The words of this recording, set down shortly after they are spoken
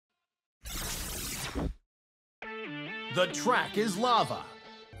The track is lava.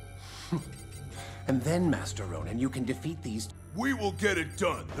 And then, Master Ronan, you can defeat these... We will get it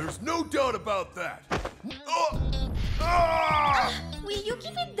done. There's no doubt about that. Ah! Will you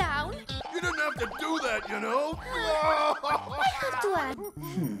keep it down? You didn't have to do that, you know? I have to add.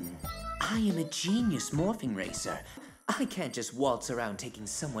 I am a genius morphing racer. I can't just waltz around taking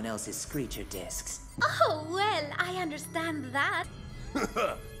someone else's Screecher discs. Oh, well, I understand that.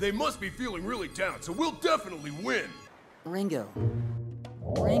 They must be feeling really down, so we'll definitely win. Ringo.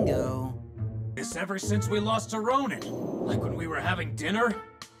 This ever since we lost to Ronan. Like when we were having dinner.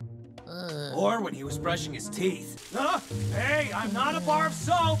 Or when he was brushing his teeth. Hey, I'm not a bar of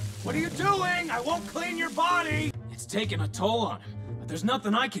soap! What are you doing? I won't clean your body! It's taking a toll on him, but there's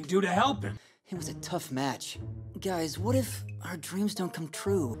nothing I can do to help him. It was a tough match. Guys, what if our dreams don't come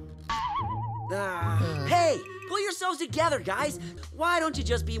true? Hey, pull yourselves together, guys. Why don't you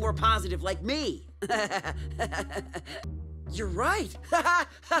just be more positive like me? You're right.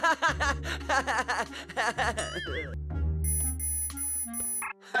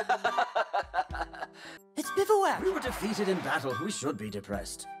 It's Bivouac! We were defeated in battle. We should be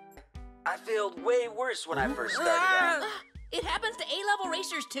depressed. I failed way worse when I first started out. It happens to A-level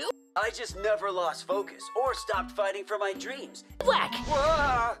racers too? I just never lost focus or stopped fighting for my dreams. Whack!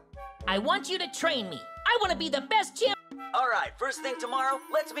 Whoa! I want you to train me. I want to be the best champ. All right, first thing tomorrow,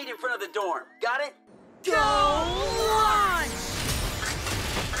 let's meet in front of the dorm. Got it? Go launch!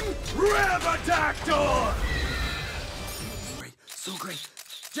 Revidactyl! Great, so great.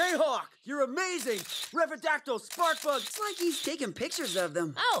 Jayhawk, you're amazing! Revidactyl, Sparkbug. It's like he's taking pictures of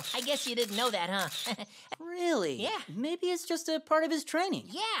them. Oh, I guess you didn't know that, huh? Really? Yeah. Maybe it's just a part of his training.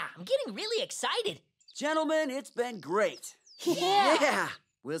 Yeah, I'm getting really excited. Gentlemen, it's been great. Yeah.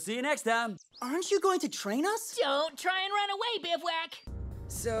 We'll see you next time. Aren't you going to train us? Don't try and run away, Bivouac.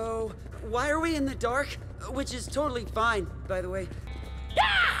 So, why are we in the dark? Which is totally fine, by the way.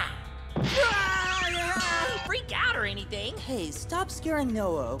 Ah! Don't freak out or anything. Hey, stop scaring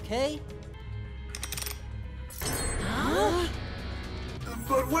Noah, okay?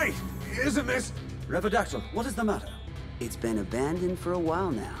 But wait, isn't this... Revidactyl, what is the matter? It's been abandoned for a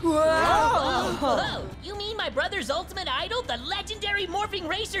while now. Whoa! You mean my brother's ultimate idol, the legendary morphing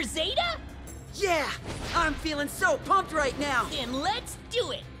racer Zeta? Yeah! I'm feeling so pumped right now! Then let's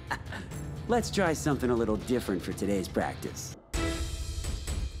do it! Let's try something a little different for today's practice.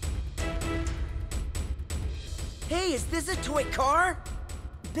 Hey, is this a toy car?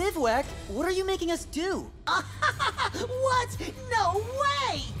 Bivouac, what are you making us do? What? No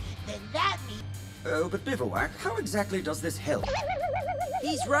way! Then that means... Oh, but Bivouac, how exactly does this help?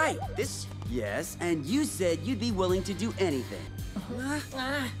 He's right. Yes, and you said you'd be willing to do anything.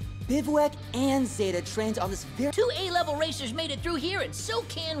 Bivouac and Zeta trained on this very... 2 A-level racers made it through here, and so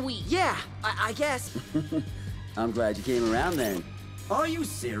can we. Yeah, I guess. I'm glad you came around then. Are you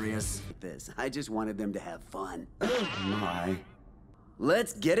serious? I just wanted them to have fun. Oh, my.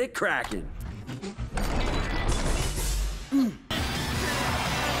 Let's get it cracking.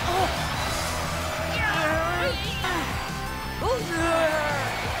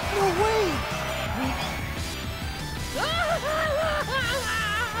 No way!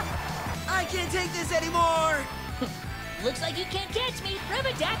 I can't take this anymore! Looks like you can't catch me.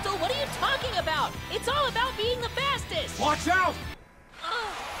 Revidactyl, what are you talking about? It's all about being the fastest. Watch out!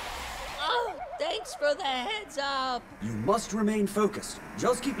 Oh, thanks for the heads up. You must remain focused.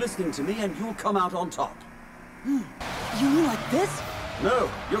 Just keep listening to me and you'll come out on top. You mean like this? No,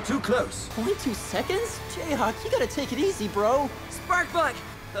 you're too close. 0.2 seconds? Jayhawk, you gotta take it easy, bro. Sparkbug!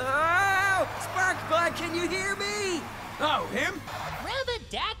 Oh! Sparkbug, can you hear me? Oh, him?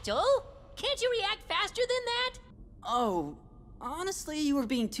 Revidactyl? Can't you react faster than that? Oh, honestly, you were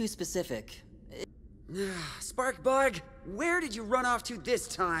being too specific. Sparkbug, where did you run off to this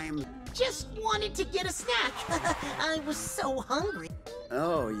time? Just wanted to get a snack. I was so hungry.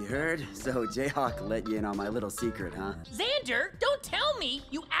 Oh, you heard? So Jayhawk let you in on my little secret, huh? Xander, don't tell me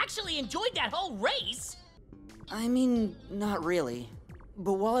you actually enjoyed that whole race. I mean, not really.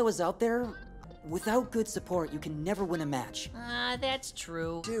 But while I was out there, without good support, you can never win a match. That's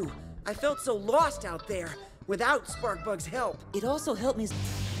true. Dude, I felt so lost out there without Sparkbug's help. It also helped me...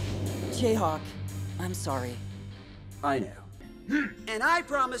 Jayhawk, I'm sorry. I know. And I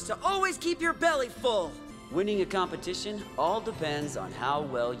promise to always keep your belly full. Winning a competition all depends on how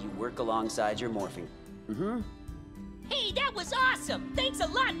well you work alongside your morphing. Hey, that was awesome! Thanks a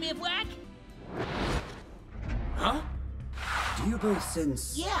lot, Bivouac! Huh? Do you both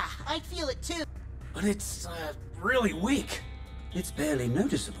sense... Yeah, I feel it too. But it's, really weak. It's barely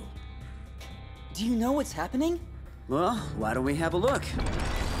noticeable. Do you know what's happening? Well, why don't we have a look?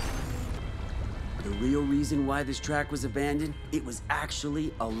 The real reason why this track was abandoned, it was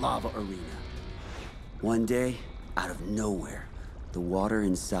actually a lava arena. One day, out of nowhere, the water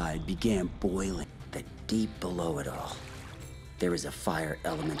inside began boiling. But deep below it all, there is a fire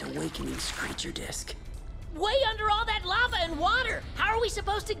element awakening Screecher disc. Way under all that lava and water! How are we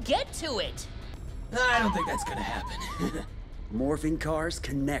supposed to get to it? I don't think that's gonna happen. Morphing cars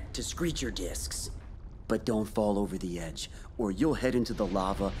connect to Screecher discs. But don't fall over the edge, or you'll head into the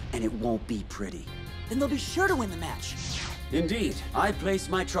lava and it won't be pretty. Then they'll be sure to win the match. Indeed, I place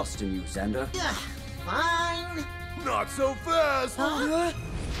my trust in you, Xander. Fine. Not so fast!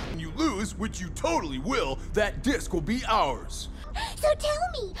 When you lose, which you totally will, that disc will be ours. So tell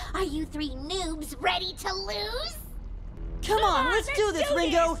me, are you three noobs ready to lose? Come on, let's do this,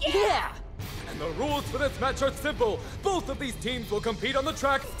 Ringo! Yeah! And the rules for this match are simple. Both of these teams will compete on the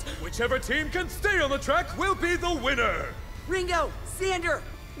track. Whichever team can stay on the track will be the winner. Ringo! Xander!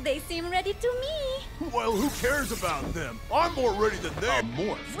 They seem ready to me. Well, who cares about them? I'm more ready than they. A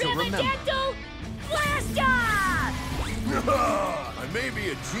morph to remember. Riverdactyl Blaster! I may be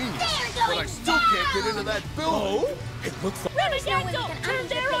a genius, but I still can't get into that building. Oh? It looks like... Riverdactyl, turn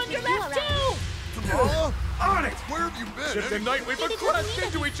there on your left too! On it! Where have you been? Chip and Knight, we've crashed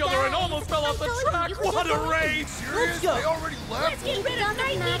into each other and almost fell off the track. What a race! Serious? go. They already Let's left? get rid of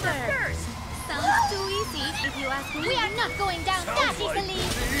Night Leaper first! Sounds too easy, if you ask me. We are not going down that Sounds like easily.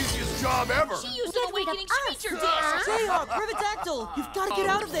 the easiest job ever. She used an awakening Screecher disc! Jayhawk, Riverdactyl, you've got to get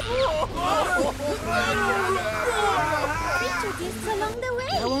out of there! Creature discs along the way.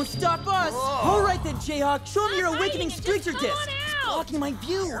 That won't stop us! All right then, Jayhawk, show me your I'm awakening hiding it, Screecher just come disc! on It's out. blocking my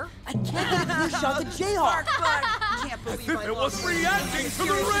view! I can't get a clear shot at Jayhawk! Can't believe I It was lost. reacting to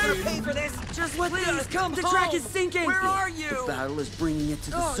the rain! Pay for this. Just let things come The track is sinking. Where are you? The battle is bringing it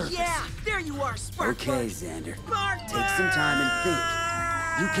to the surface. There you are, Okay, Xander. Take some time and think.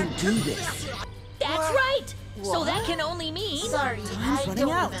 You can do this. That's right! So that can only mean... Sorry, I running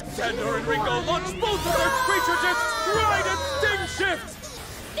don't out. remember. Xander and Ringo launch both of their Screecher discs! Ride and sting shift!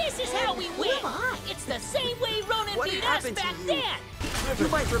 This is how we win! am I? It's the same way Ronan What beat us happened to back you? then! You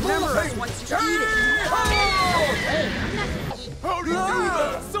might remember us once you eat it. How do you do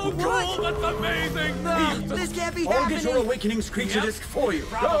that? So cool, that's amazing! This can't be I'll get your happening. awakening Screecher disc for you.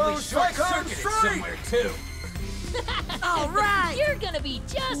 Probably short-circuited somewhere, too. All right! You're gonna be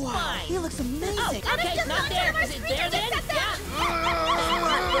just fine! He looks amazing! Oh, okay, not there. Is it there then? Yeah.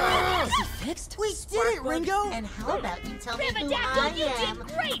 Is he fixed? We did it, Ringo! And how about you tell me who Riverdactyl, I you am? did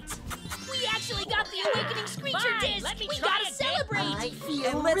great! We actually got the awakening Screecher Fine, disc! let me We try gotta again. celebrate! I feel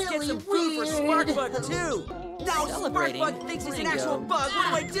And let's really get some food for weird. Sparkbug, too. Now Celebrating? Sparkbug thinks he's an Ringo. actual bug. What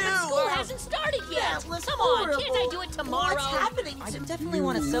do I School do? hasn't started yet! That was Come on, horrible. can't I do it tomorrow? What's happening I to definitely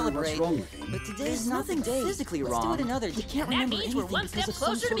want to celebrate, wrong with you? but today's nothing physically wrong. Let's do it another. You can't That remember means we're anything one because step of some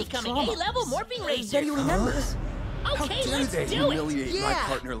closer to sort of becoming trauma. A-level morphing He said he racer! remembers. Okay, Dare let's they do it! humiliate my Yeah.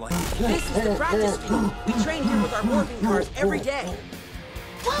 partner like This is the practice field. We train here with our morphing cars every day.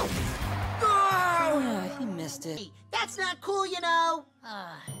 Whoa! Ah, he missed it. That's not cool, you know.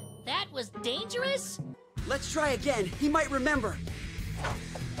 That was dangerous? Let's try again. He might remember.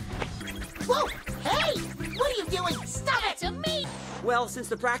 Whoa! Hey! What are you doing? Stop That's it! amazing! Well, since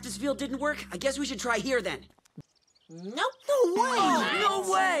the practice field didn't work, I guess we should try here then. Nope. No way!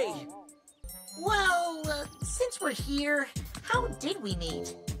 No way! Well, since we're here, how did we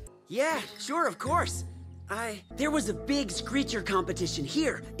meet? Yeah, sure, of course. There was a big Screecher competition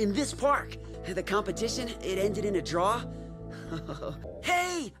here, in this park. The competition, it ended in a draw.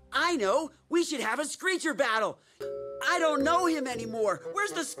 Hey, I know! We should have a Screecher battle! I don't know him anymore!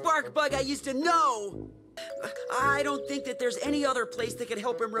 Where's the Sparkbug I used to know? I don't think that there's any other place that could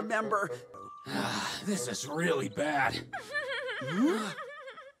help him remember. This is really bad.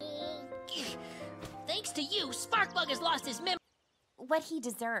 Thanks to you, Sparkbug has lost his memory. What he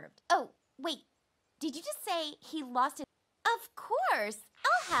deserved. Oh, wait. Did you just say he lost his... Of course.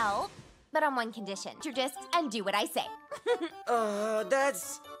 I'll help. But on one condition. Your discs and do what I say.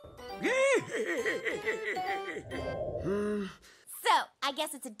 That's... So, I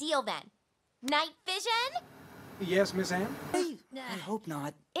guess it's a deal then. Night vision? Yes, Miss Anne? I hope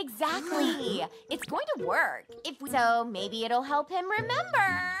not. Exactly. It's going to work. So maybe it'll help him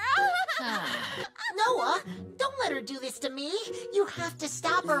remember. Noah, don't let her do this to me. You have to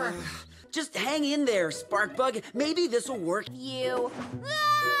stop her. Just hang in there, Sparkbug. Maybe this'll work. You.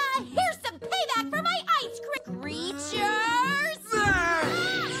 Here's some payback for my ice cream. Creatures!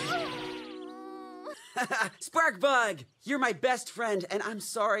 Sparkbug, you're my best friend, and I'm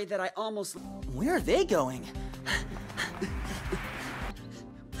sorry that I almost... Where are they going?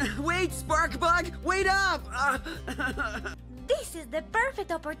 Wait, Sparkbug! Wait up! This is the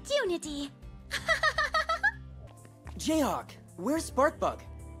perfect opportunity. Jayhawk, where's Sparkbug?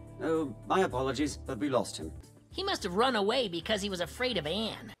 Oh, my apologies, but we lost him. He must have run away because he was afraid of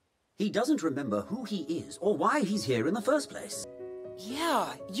Anne. He doesn't remember who he is or why he's here in the first place.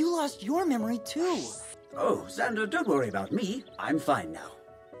 Yeah, you lost your memory too. Oh, Xander, don't worry about me. I'm fine now.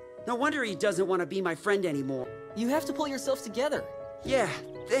 No wonder he doesn't want to be my friend anymore. You have to pull yourself together. Yeah,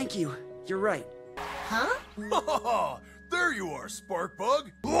 thank you. You're right. Huh? Ha! There you are,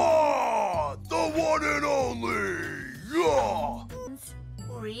 Sparkbug. Ah, the one and only. Yeah.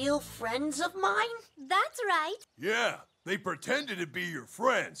 Real friends of mine? That's right. Yeah, they pretended to be your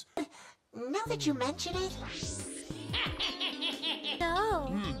friends. Now that you mention it.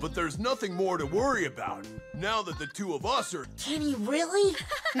 No. But there's nothing more to worry about now that the two of us are. Can he really?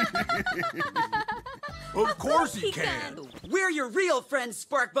 Of course he can. We're your real friends,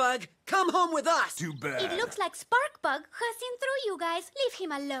 Sparkbug. Come home with us. Too bad. It looks like Sparkbug has seen through you guys. Leave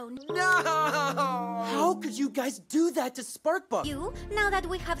him alone. No! How could you guys do that to Sparkbug? Now that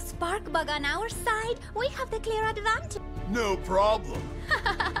we have Sparkbug on our side, we have the clear advantage. No problem.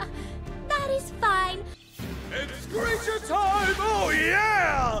 That is fine. It's Screecher time! Oh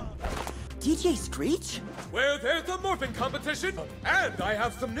yeah! DJ Screech? Where there's a morphing competition, and I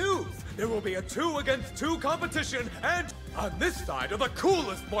have some news. There will be a 2 against 2 competition, and on this side are the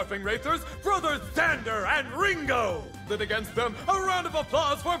coolest morphing racers, brothers Xander and Ringo. Then against them, a round of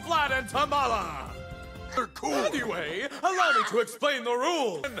applause for Vlad and Tamala. They're cool. Anyway, allow me to explain the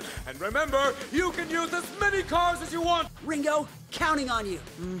rules. And remember, you can use as many cars as you want. Ringo, counting on you.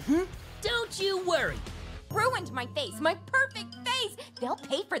 Don't you worry. Ruined my face, my perfect face. They'll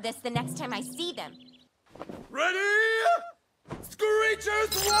pay for this the next time I see them. Ready?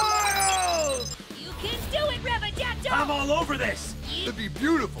 Screechers Wild! You can do it, Revadapto! I'm all over this! It'd be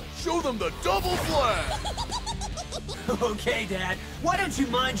beautiful. Show them the double flag. Okay, Dad. Why don't you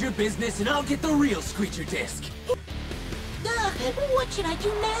mind your business and I'll get the real Screecher disc? What should I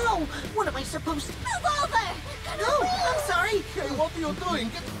do now? What am I supposed to... Move over! No, I'm sorry. Hey, what are you doing?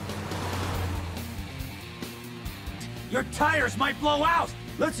 Get Your tires might blow out!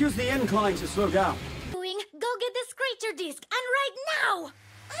 Let's use the incline to slow down. Doing? Go get the Screecher disc, and right now!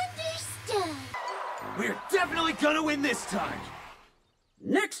 Understood. We're definitely gonna win this time!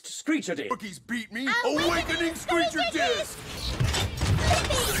 Next Screecher disc. Rookies beat me. Awakening Screecher disc.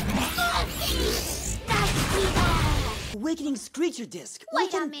 Awakening Screecher disc.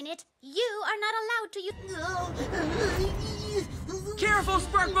 Wait a minute. You are not allowed to use... Careful,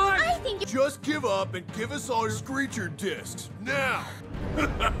 Sparkbug! I think you... Just give up and give us all your Screecher discs now.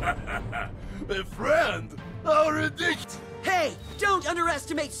 A friend? How ridiculous! Hey, don't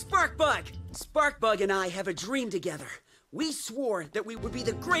underestimate Sparkbug! Sparkbug and I have a dream together. We swore that we would be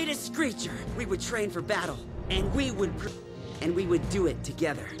the greatest Screecher. We would train for battle, and we would do it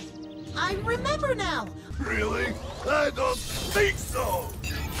together. I remember now. Really? I don't think so.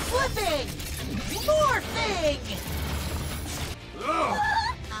 Flipping! Morphing! Ugh.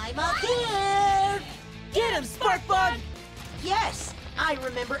 I'm up here! Get him, Sparkbug! Yes, I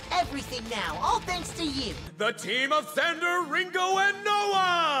remember everything now, all thanks to you. The team of Xander, Ringo, and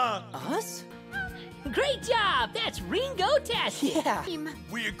Noah! Us? Great job! That's Ringo-tastic! Yeah.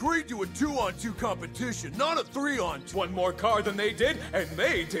 We agreed to a 2-on-2 competition, not a 3-on-2. One more car than they did, and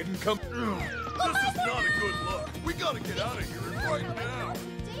they didn't come. This is not a good look. We gotta get out of here right now.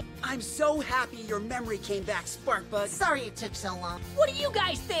 I'm so happy your memory came back, Sparkbug. Sorry it took so long. What do you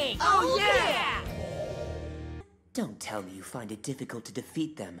guys think? Oh, yeah! Don't tell me you find it difficult to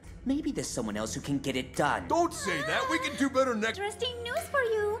defeat them. Maybe there's someone else who can get it done. Don't say that. We can do better next. Interesting news for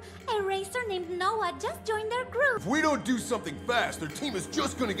you. A racer named Noah just joined their group. If we don't do something fast, their team is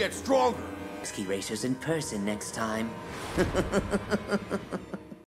just gonna get stronger. Ski racers in person next time.